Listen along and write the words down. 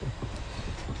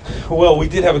Well, we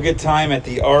did have a good time at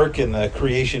the Ark and the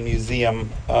Creation Museum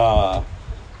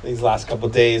these last couple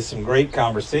of days. Some great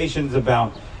conversations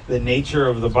about the nature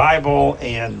of the Bible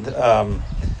and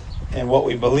what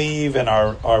we believe and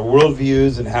our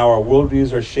worldviews and how our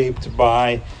worldviews are shaped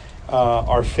by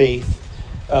our faith.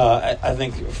 I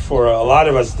think for a lot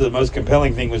of us, the most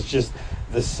compelling thing was just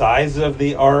the size of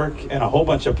the Ark and a whole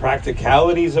bunch of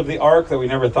practicalities of the Ark that we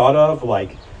never thought of,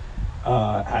 like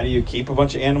how do you keep a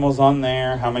bunch of animals on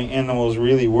there? How many animals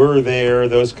really were there?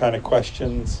 Those kind of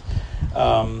questions.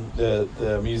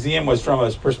 The museum was from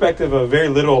a perspective of very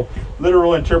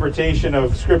literal interpretation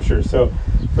of Scripture. So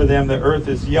for them, the earth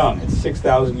is young. It's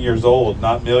 6,000 years old,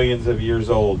 not millions of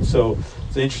years old. So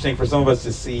it's interesting for some of us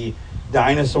to see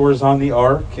dinosaurs on the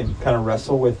Ark and kind of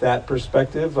wrestle with that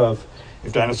perspective of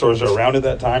if dinosaurs are around at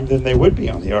that time, then they would be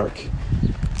on the Ark.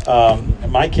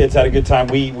 My kids had a good time.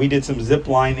 We did some zip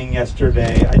lining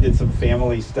yesterday. I did some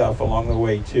family stuff along the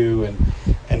way too,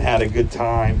 and had a good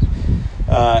time.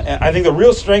 And I think the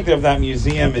real strength of that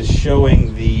museum is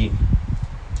showing the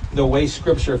way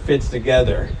Scripture fits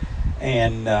together,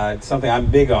 and it's something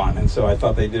I'm big on. And so I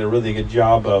thought they did a really good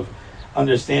job of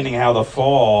understanding how the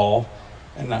fall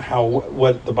and how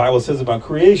what the Bible says about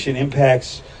creation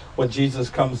impacts what Jesus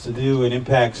comes to do and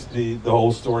impacts the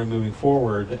whole story moving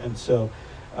forward. And so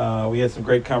we had some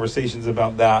great conversations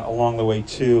about that along the way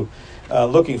too.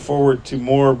 Looking forward to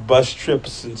more bus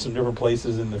trips in some different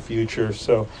places in the future.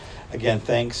 So again,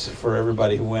 thanks for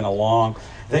everybody who went along.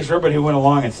 Thanks for everybody who went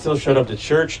along and still showed up to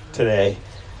church today.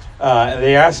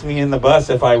 They asked me in the bus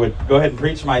if I would go ahead and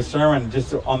preach my sermon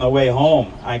just on the way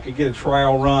home. I could get a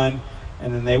trial run,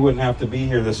 and then they wouldn't have to be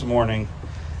here this morning.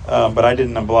 But I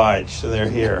didn't oblige, so they're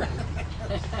here.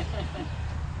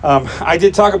 I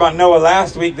did talk about Noah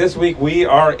last week. This week we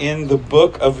are in the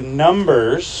book of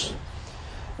Numbers,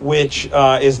 which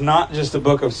is not just a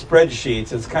book of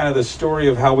spreadsheets. It's kind of the story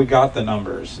of how we got the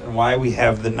numbers and why we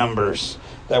have the numbers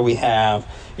that we have.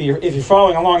 If you're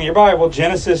following along in your Bible,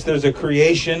 Genesis, there's a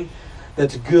creation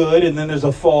that's good, and then there's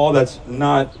a fall that's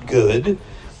not good.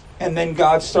 And then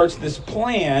God starts this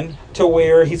plan to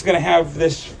where he's going to have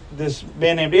this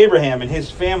man named Abraham and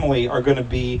his family are going to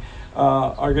be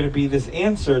this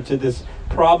answer to this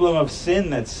problem of sin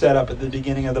that's set up at the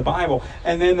beginning of the Bible.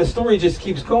 And then the story just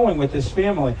keeps going with this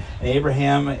family. And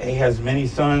Abraham, he has many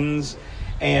sons,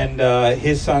 and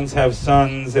his sons have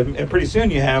sons, and pretty soon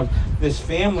you have this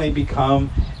family become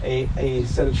a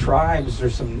set of tribes or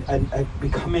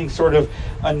becoming sort of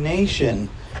a nation.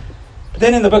 But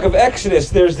then in the book of Exodus,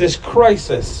 there's this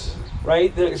crisis,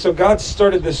 right? So God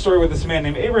started this story with this man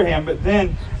named Abraham, but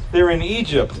then they're in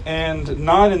Egypt and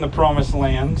not in the promised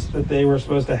land that they were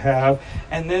supposed to have.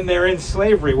 And then they're in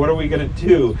slavery. What are we going to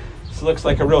do? This looks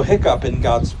like a real hiccup in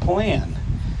God's plan.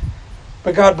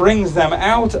 But God brings them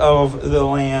out of the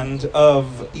land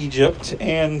of Egypt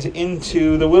and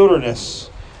into the wilderness.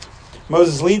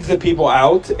 Moses leads the people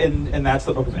out, and that's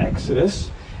the book of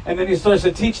Exodus. And then he starts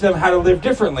to teach them how to live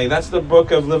differently. That's the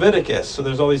book of Leviticus. So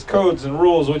there's all these codes and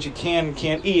rules, what you can and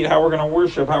can't eat, how we're going to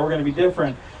worship, how we're going to be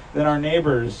different than our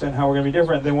neighbors, and how we're going to be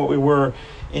different than what we were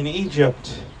in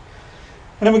Egypt.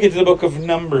 And then we get to the book of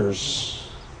Numbers.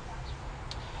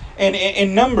 And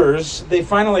in Numbers, they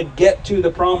finally get to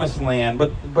the promised land.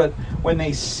 But when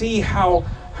they see how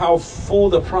full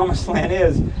the promised land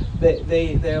is,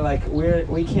 they're like,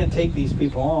 we can't take these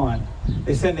people on.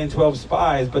 They send in 12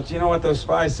 spies, but you know what those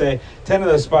spies say? 10 of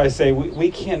those spies say,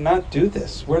 we cannot do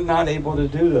this. We're not able to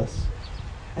do this.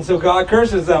 And so God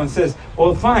curses them and says,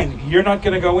 well, fine, you're not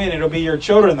going to go in. It'll be your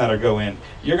children that'll go in.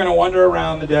 You're going to wander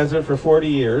around the desert for 40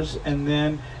 years, and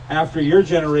then after your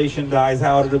generation dies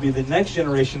out, it'll be the next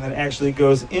generation that actually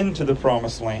goes into the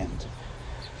promised land.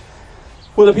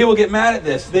 Well, the people get mad at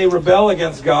this. They rebel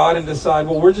against God and decide,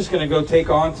 well, we're just going to go take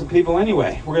on some people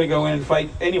anyway. We're going to go in and fight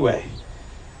anyway.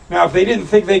 Now, if they didn't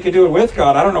think they could do it with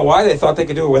God, I don't know why they thought they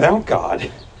could do it without God.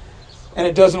 And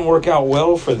it doesn't work out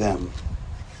well for them.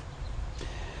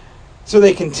 So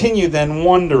they continue then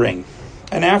wandering.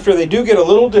 And after they do get a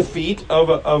little defeat of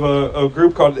a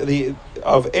group called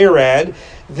of Arad,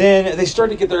 then they start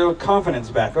to get their confidence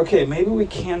back. Okay, maybe we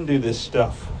can do this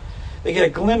stuff. They get a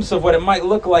glimpse of what it might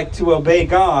look like to obey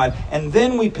God. And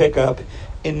then we pick up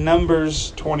in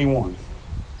Numbers 21.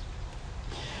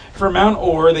 From Mount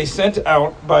Or, they sent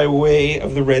out by way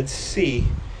of the Red Sea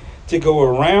to go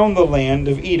around the land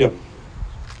of Edom.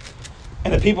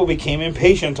 And the people became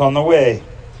impatient on the way.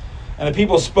 And the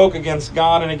people spoke against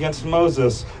God and against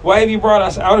Moses. Why have you brought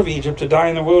us out of Egypt to die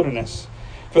in the wilderness?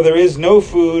 For there is no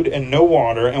food and no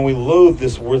water, and we loathe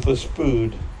this worthless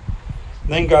food.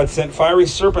 Then God sent fiery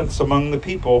serpents among the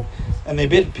people, and they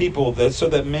bit people, so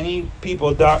that many people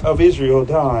of Israel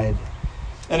died.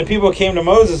 And the people came to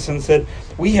Moses and said,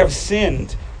 "We have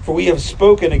sinned, for we have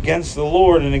spoken against the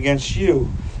Lord and against you.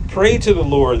 Pray to the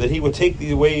Lord that he would take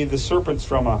away the serpents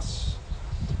from us."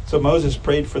 So Moses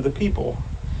prayed for the people.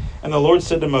 And the Lord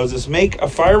said to Moses, "Make a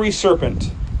fiery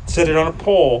serpent, set it on a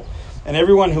pole, and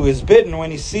everyone who is bitten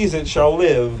when he sees it shall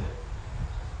live."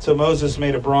 So Moses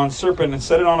made a bronze serpent and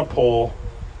set it on a pole.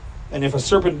 And if a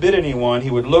serpent bit anyone, he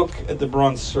would look at the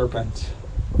bronze serpent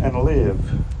and live.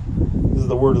 This is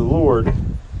the word of the Lord.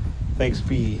 Thanks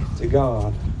be to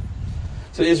God.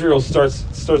 So Israel starts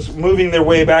moving their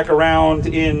way back around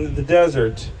in the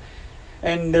desert.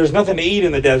 And there's nothing to eat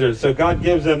in the desert. So God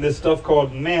gives them this stuff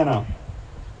called manna.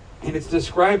 And it's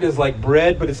described as like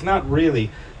bread, but it's not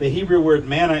really. The Hebrew word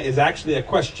manna is actually a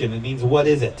question. It means, what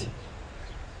is it?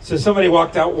 So somebody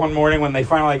walked out one morning when they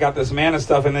finally got this manna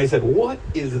stuff, and they said, "What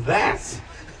is that?"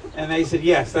 And they said,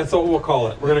 "Yes, that's what we'll call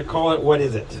it. We're going to call it what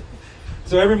is it."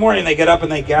 So every morning they get up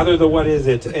and they gather the what is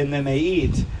it, and then they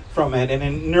eat from it, and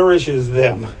it nourishes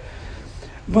them.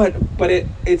 But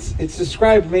it's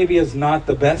described maybe as not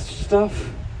the best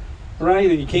stuff, right?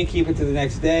 You can't keep it to the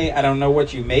next day. I don't know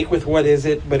what you make with what is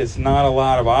it, but it's not a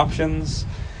lot of options.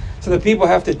 So the people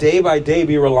have to day by day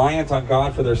be reliant on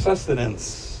God for their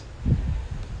sustenance.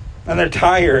 And they're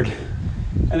tired,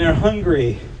 and they're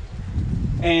hungry,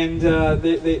 and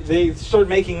they start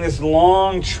making this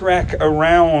long trek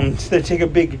around. They take a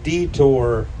big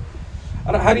detour.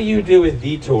 How do you deal with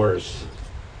detours?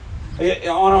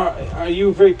 Are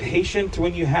you very patient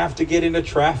when you have to get into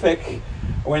traffic,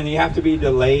 when you have to be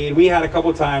delayed? We had a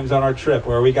couple times on our trip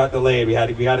where we got delayed.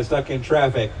 We got stuck in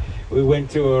traffic. We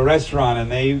went to a restaurant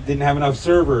and they didn't have enough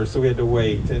servers, so we had to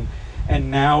wait. And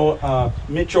now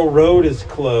Mitchell Road is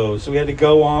closed, so we had to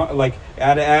go on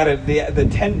added the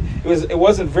 10. It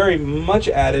wasn't very much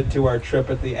added to our trip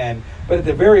at the end, but at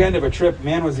the very end of a trip,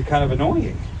 man, was it kind of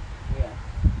annoying. Yeah.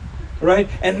 Right?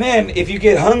 And then if you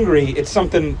get hungry, it's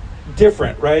something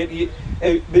different, right?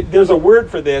 There's a word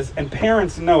for this, and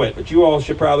parents know it, but you all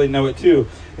should probably know it too.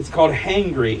 It's called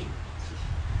hangry.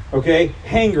 Okay?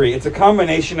 Hangry. It's a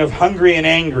combination of hungry and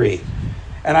angry.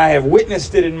 And I have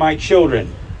witnessed it in my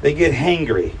children. They get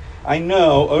hangry. I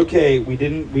know, okay, we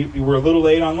were a little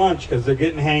late on lunch because they're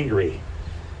getting hangry.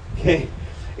 Okay?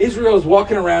 Israel is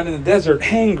walking around in the desert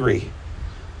hangry.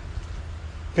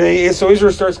 Okay, so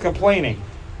Israel starts complaining.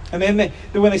 And then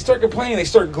when they start complaining, they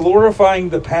start glorifying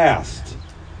the past.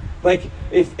 Like,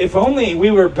 if only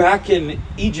we were back in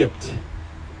Egypt.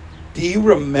 Do you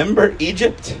remember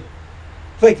Egypt?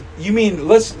 Like, you mean,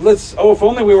 if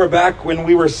only we were back when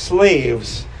we were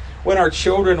slaves. When our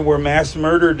children were mass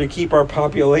murdered to keep our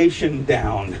population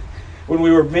down. When we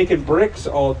were making bricks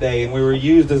all day and we were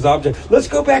used as objects. Let's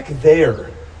go back there.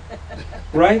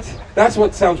 Right? That's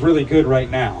what sounds really good right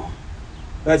now.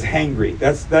 That's hangry.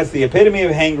 That's the epitome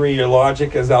of hangry. Your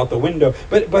logic is out the window.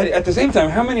 But at the same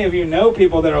time, how many of you know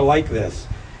people that are like this?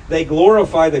 They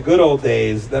glorify the good old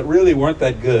days that really weren't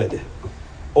that good.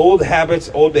 Old habits,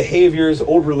 old behaviors,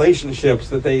 old relationships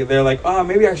that they're like, oh,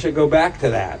 maybe I should go back to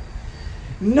that.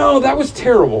 No, that was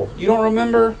terrible. You don't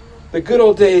remember? The good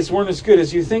old days weren't as good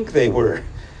as you think they were.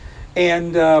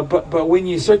 And but when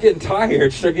you start getting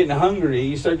tired, start getting hungry,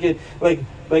 you start getting like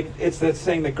it's that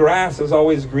saying, the grass is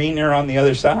always greener on the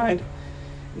other side.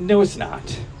 No, it's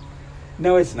not.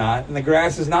 No, it's not. And the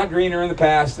grass is not greener in the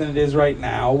past than it is right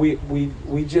now.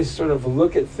 We just sort of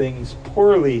look at things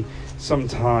poorly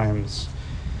sometimes.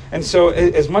 And so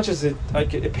as much as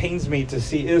it pains me to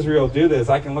see Israel do this,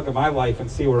 I can look at my life and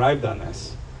see where I've done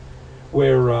this.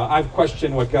 Where I've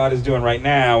questioned what God is doing right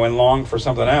now and longed for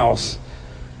something else.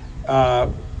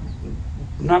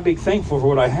 Not being thankful for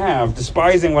what I have,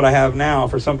 despising what I have now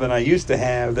for something I used to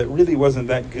have that really wasn't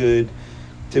that good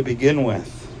to begin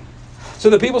with. So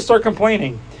the people start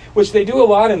complaining, which they do a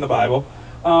lot in the Bible,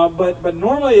 but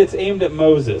normally it's aimed at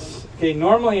Moses. Okay,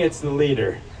 normally it's the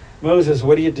leader. Moses,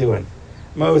 what are you doing?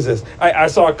 Moses. I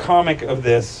saw a comic of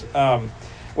this,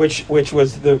 which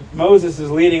was Moses is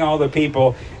leading all the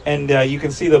people, and you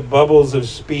can see the bubbles of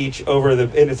speech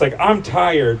and it's like, I'm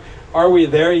tired. Are we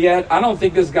there yet? I don't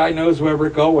think this guy knows where we're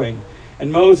going. And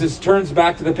Moses turns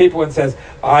back to the people and says,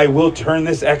 I will turn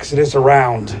this Exodus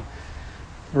around.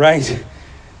 Right?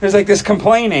 There's like this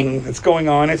complaining that's going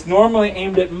on. It's normally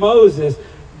aimed at Moses,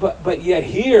 but yet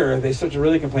here they start to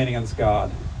really complain against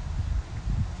God.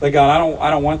 Like, God, I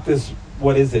don't want this.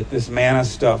 What is it? This manna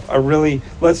stuff.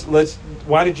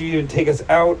 Why did you even take us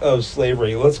out of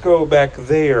slavery? Let's go back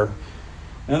there.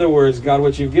 In other words, God,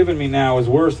 what you've given me now is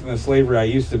worse than the slavery I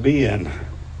used to be in.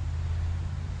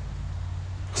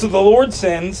 So the Lord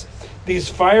sends these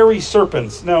fiery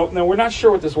serpents. Now, we're not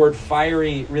sure what this word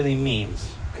fiery really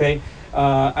means, okay?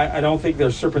 I don't think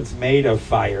they're serpents made of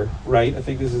fire, right? I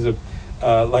think this is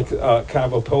kind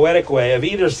of a poetic way of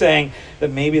either saying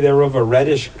that maybe they're of a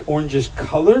reddish, orangish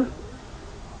color,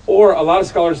 or a lot of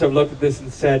scholars have looked at this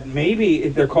and said maybe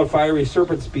they're called fiery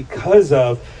serpents because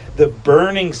of the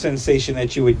burning sensation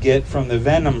that you would get from the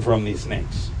venom from these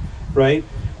snakes, right?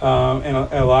 And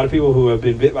a lot of people who have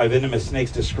been bit by venomous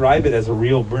snakes describe it as a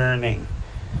real burning.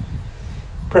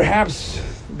 Perhaps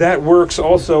that works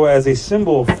also as a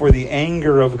symbol for the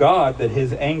anger of God, that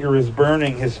his anger is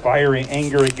burning, his fiery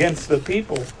anger against the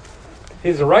people.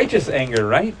 His righteous anger,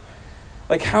 right?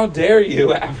 Like, how dare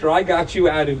you, after I got you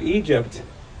out of Egypt,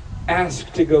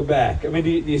 ask to go back? I mean, do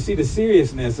you see the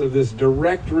seriousness of this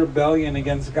direct rebellion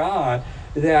against God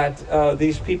that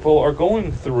these people are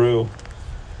going through?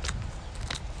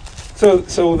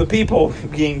 So the people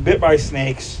being bit by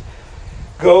snakes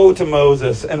go to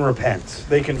Moses and repent.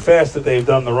 They confess that they've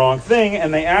done the wrong thing,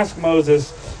 and they ask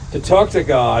Moses to talk to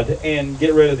God and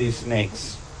get rid of these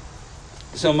snakes.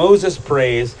 So Moses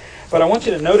prays, but I want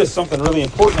you to notice something really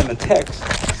important in the text,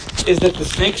 is that the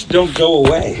snakes don't go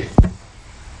away.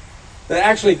 That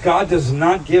actually God does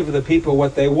not give the people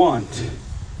what they want.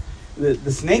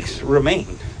 The snakes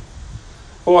remain.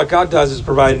 But what God does is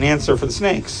provide an answer for the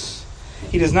snakes.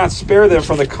 He does not spare them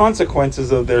from the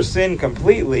consequences of their sin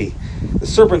completely. The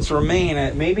serpents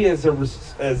remain, maybe as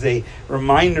a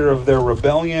reminder of their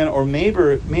rebellion, or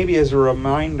maybe as a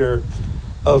reminder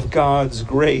of God's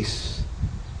grace,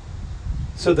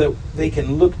 so that they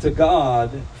can look to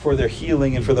God for their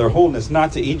healing and for their wholeness,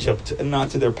 not to Egypt and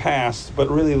not to their past, but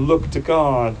really look to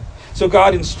God. So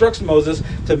God instructs Moses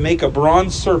to make a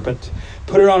bronze serpent,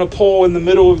 put it on a pole in the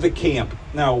middle of the camp.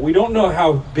 Now, we don't know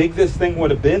how big this thing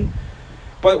would have been,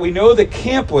 but we know the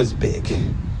camp was big.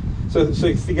 So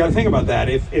you got to think about that.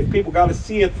 If people got to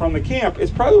see it from the camp,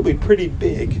 it's probably pretty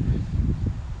big.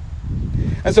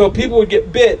 And so if people would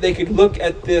get bit, they could look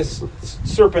at this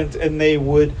serpent and they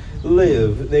would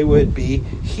live. They would be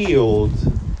healed.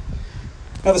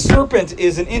 Now, the serpent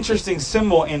is an interesting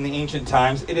symbol in the ancient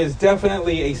times. It is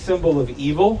definitely a symbol of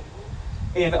evil.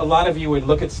 And a lot of you would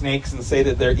look at snakes and say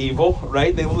that they're evil,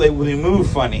 right? They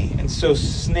move funny. And so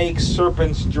snakes,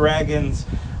 serpents, dragons,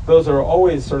 those are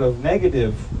always sort of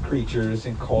negative creatures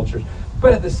in cultures.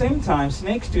 But at the same time,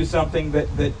 snakes do something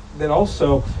that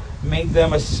also made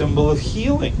them a symbol of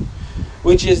healing,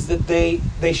 which is that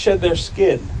they shed their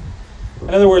skin.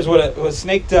 In other words, what a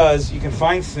snake does, you can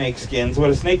find snake skins. What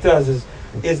a snake does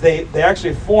is they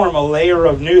actually form a layer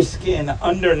of new skin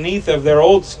underneath of their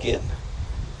old skin.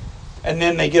 And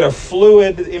then they get a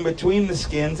fluid in between the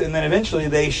skins, and then eventually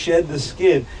they shed the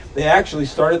skin. They actually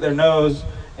start at their nose,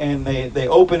 and they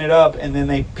open it up, and then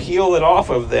they peel it off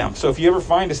of them. So if you ever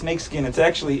find a snake skin, it's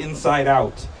actually inside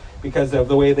out because of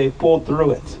the way they pulled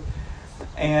through it.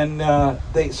 And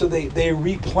they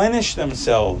replenish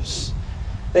themselves.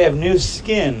 They have new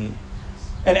skin.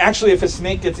 And actually, if a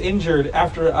snake gets injured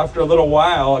after a little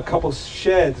while, a couple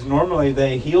sheds, normally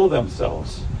they heal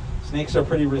themselves. Snakes are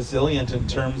pretty resilient in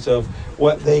terms of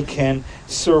what they can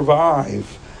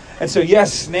survive. And so,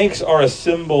 yes, snakes are a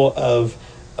symbol of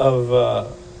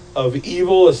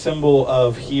evil, a symbol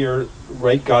of here,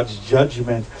 right, God's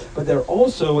judgment, but they're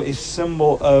also a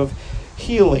symbol of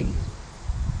healing.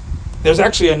 There's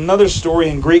actually another story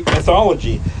in Greek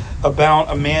mythology about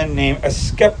a man named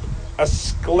Asclepius.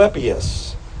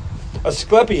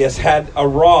 Asclepius had a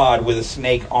rod with a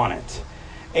snake on it,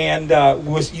 and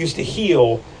was used to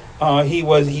heal. He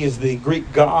is the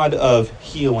Greek god of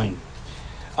healing.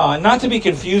 Not to be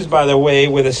confused, by the way,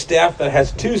 with a staff that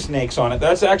has two snakes on it.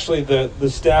 That's actually the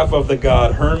staff of the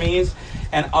god Hermes,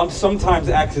 and sometimes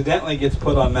accidentally gets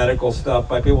put on medical stuff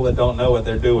by people that don't know what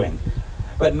they're doing.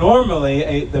 But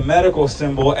normally, the medical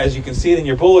symbol, as you can see it in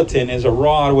your bulletin, is a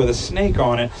rod with a snake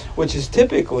on it, which is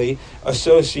typically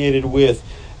associated with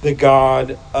the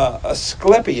god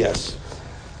Asclepius.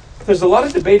 There's a lot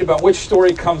of debate about which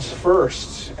story comes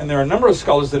first, and there are a number of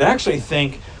scholars that actually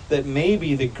think that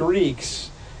maybe the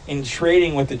Greeks, in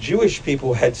trading with the Jewish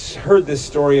people, had heard this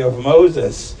story of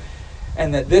Moses,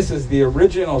 and that this is the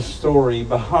original story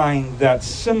behind that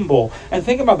symbol. And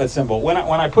think about that symbol. When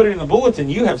I put it in the bulletin,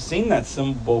 you have seen that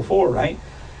symbol before, right?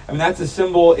 I mean, that's a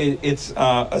symbol. It's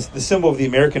the symbol of the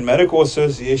American Medical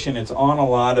Association. It's on a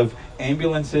lot of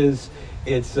ambulances.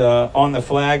 It's on the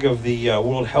flag of the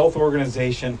World Health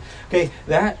Organization. Okay,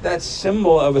 that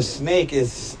symbol of a snake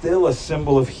is still a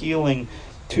symbol of healing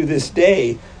to this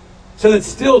day. So that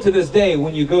still to this day,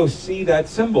 when you go see that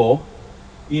symbol,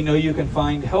 you know you can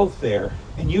find health there.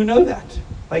 And you know that.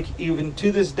 Like even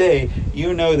to this day,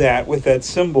 you know that with that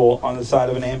symbol on the side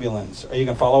of an ambulance. Or you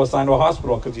can follow a sign to a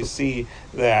hospital because you see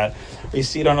that. Or you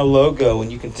see it on a logo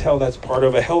and you can tell that's part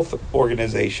of a health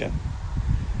organization.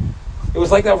 It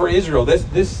was like that for Israel.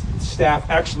 This staff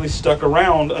actually stuck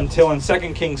around until in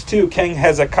 2 Kings 2, King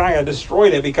Hezekiah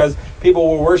destroyed it because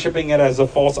people were worshiping it as a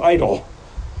false idol.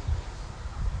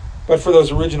 But for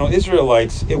those original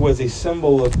Israelites, it was a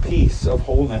symbol of peace, of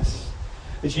wholeness.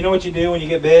 But you know what you do when you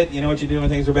get bit? You know what you do when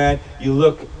things are bad? You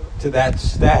look to that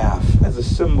staff as a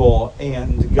symbol,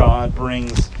 and God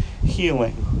brings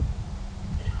healing.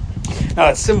 Now,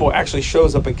 that symbol actually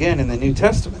shows up again in the New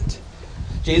Testament.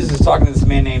 Jesus is talking to this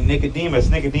man named Nicodemus.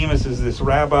 Nicodemus is this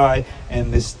rabbi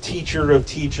and this teacher of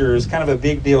teachers, kind of a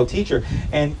big deal teacher.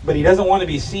 But he doesn't want to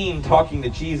be seen talking to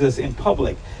Jesus in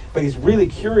public. But he's really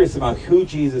curious about who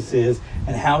Jesus is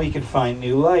and how he can find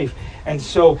new life. And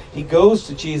so he goes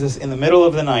to Jesus in the middle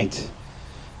of the night.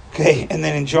 Okay, and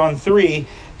then in John 3,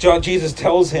 Jesus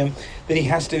tells him that he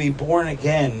has to be born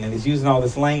again. And he's using all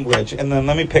this language. And then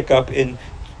let me pick up in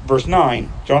verse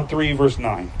 9. John 3, verse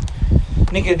 9.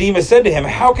 Nicodemus said to him,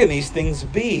 "How can these things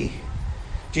be?"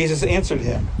 Jesus answered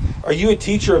him, "Are you a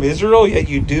teacher of Israel, yet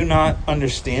you do not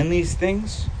understand these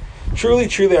things? Truly,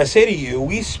 truly, I say to you,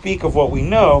 we speak of what we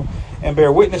know and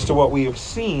bear witness to what we have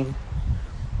seen,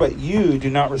 but you do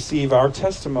not receive our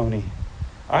testimony.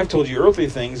 I've told you earthly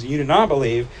things, and you do not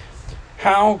believe.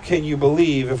 How can you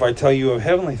believe if I tell you of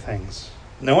heavenly things?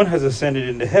 No one has ascended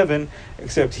into heaven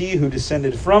except he who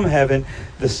descended from heaven,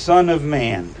 the Son of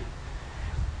Man.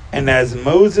 And as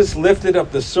Moses lifted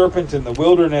up the serpent in the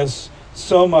wilderness,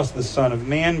 so must the Son of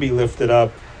Man be lifted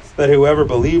up, that whoever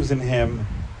believes in him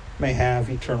may have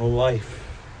eternal life."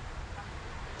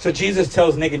 So Jesus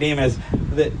tells Nicodemus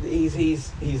that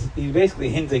he's basically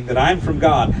hinting that I'm from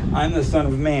God. I'm the Son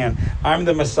of Man. I'm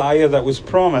the Messiah that was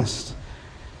promised.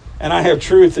 And I have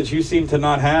truth that you seem to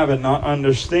not have and not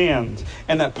understand.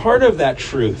 And that part of that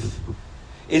truth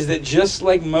is that just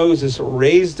like Moses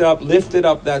lifted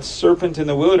up that serpent in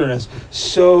the wilderness,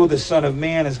 so the Son of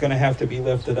Man is going to have to be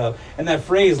lifted up. And that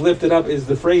phrase, lifted up, is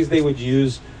the phrase they would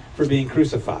use for being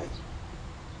crucified.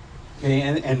 Okay,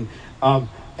 and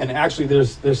actually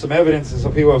there's some evidence, and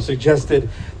some people have suggested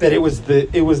that it was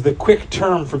the quick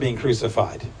term for being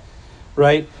crucified.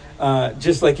 Right?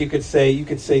 Just like you could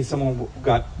say someone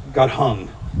got hung,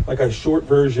 like a short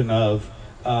version of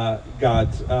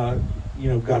got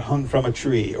hung from a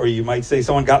tree. Or you might say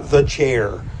someone got the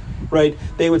chair, right?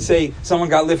 They would say someone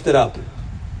got lifted up.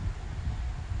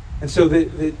 And so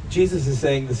Jesus is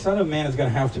saying the Son of Man is going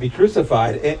to have to be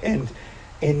crucified.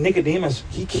 And Nicodemus,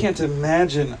 he can't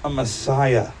imagine a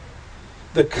Messiah,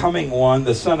 the coming one,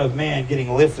 the Son of Man,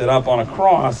 getting lifted up on a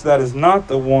cross. That is not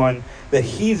the one that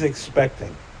he's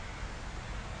expecting.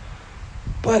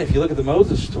 But if you look at the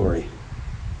Moses story,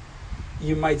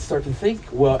 you might start to think,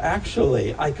 well,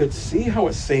 actually, I could see how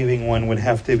a saving one would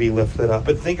have to be lifted up.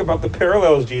 But think about the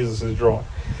parallels Jesus is drawing.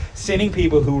 Sinning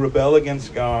people who rebel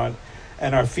against God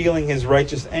and are feeling his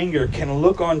righteous anger can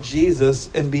look on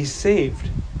Jesus and be saved.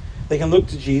 They can look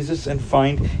to Jesus and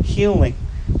find healing.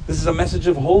 This is a message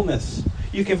of wholeness.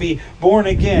 You can be born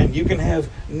again. You can have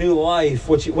new life.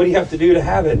 What do you have to do to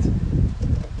have it?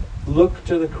 Look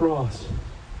to the cross.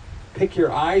 Pick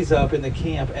your eyes up in the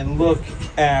camp and look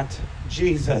at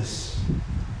Jesus.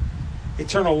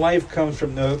 Eternal life comes for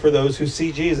those who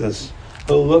see Jesus,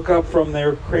 who look up from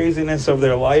their craziness of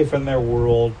their life and their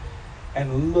world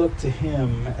and look to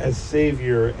him as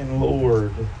Savior and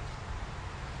Lord.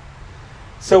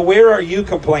 So where are you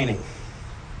complaining?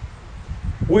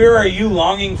 Where are you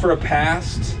longing for a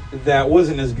past that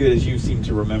wasn't as good as you seem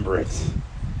to remember it?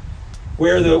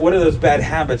 What are those bad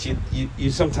habits you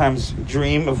sometimes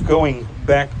dream of going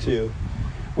back to?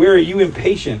 Where are you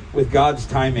impatient with God's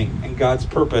timing and God's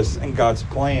purpose and God's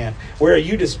plan? Where are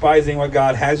you despising what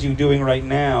God has you doing right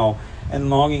now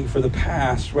and longing for the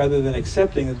past rather than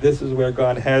accepting that this is where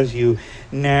God has you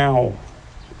now?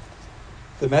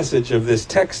 The message of this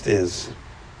text is,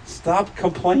 stop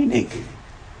complaining.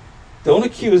 Don't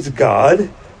accuse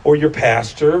God or your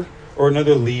pastor or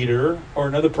another leader or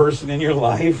another person in your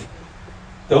life.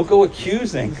 Don't go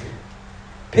accusing.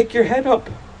 Pick your head up.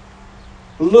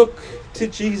 Look to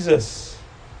Jesus.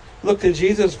 Look to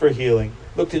Jesus for healing.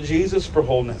 Look to Jesus for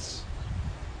wholeness.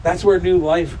 That's where new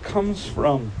life comes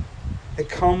from. It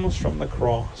comes from the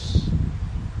cross.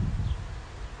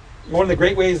 One of the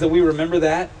great ways that we remember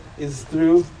that is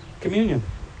through communion,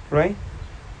 right?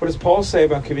 What does Paul say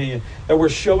about communion? That we're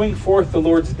showing forth the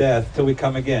Lord's death till we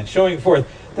come again. Showing forth.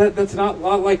 That's not a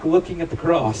lot like looking at the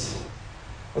cross.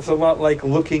 That's a lot like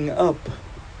looking up.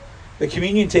 The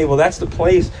communion table, that's the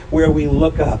place where we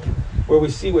look up, where we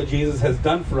see what Jesus has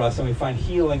done for us, and we find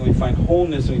healing, we find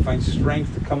wholeness, and we find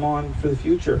strength to come on for the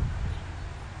future.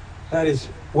 That is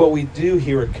what we do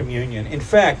here at communion. In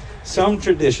fact, some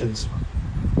traditions,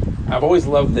 I've always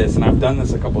loved this, and I've done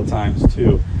this a couple of times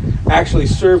too, actually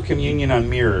serve communion on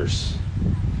mirrors.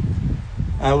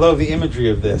 I love the imagery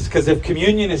of this, because if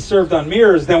communion is served on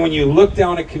mirrors, then when you look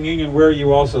down at communion, where are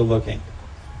you also looking?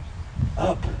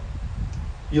 Up.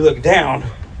 You look down,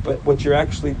 but what you're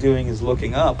actually doing is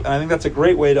looking up. And I think that's a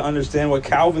great way to understand what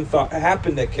Calvin thought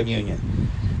happened at communion.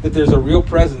 That there's a real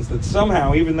presence, that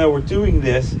somehow, even though we're doing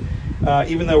this,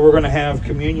 even though we're going to have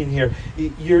communion here,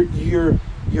 you're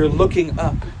looking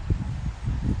up.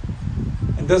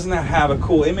 And doesn't that have a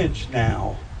cool image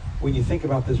now when you think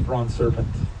about this bronze serpent?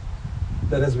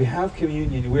 That as we have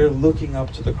communion, we're looking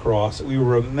up to the cross. We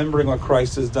were remembering what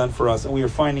Christ has done for us, and we are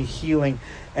finding healing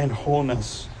and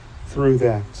wholeness through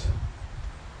that.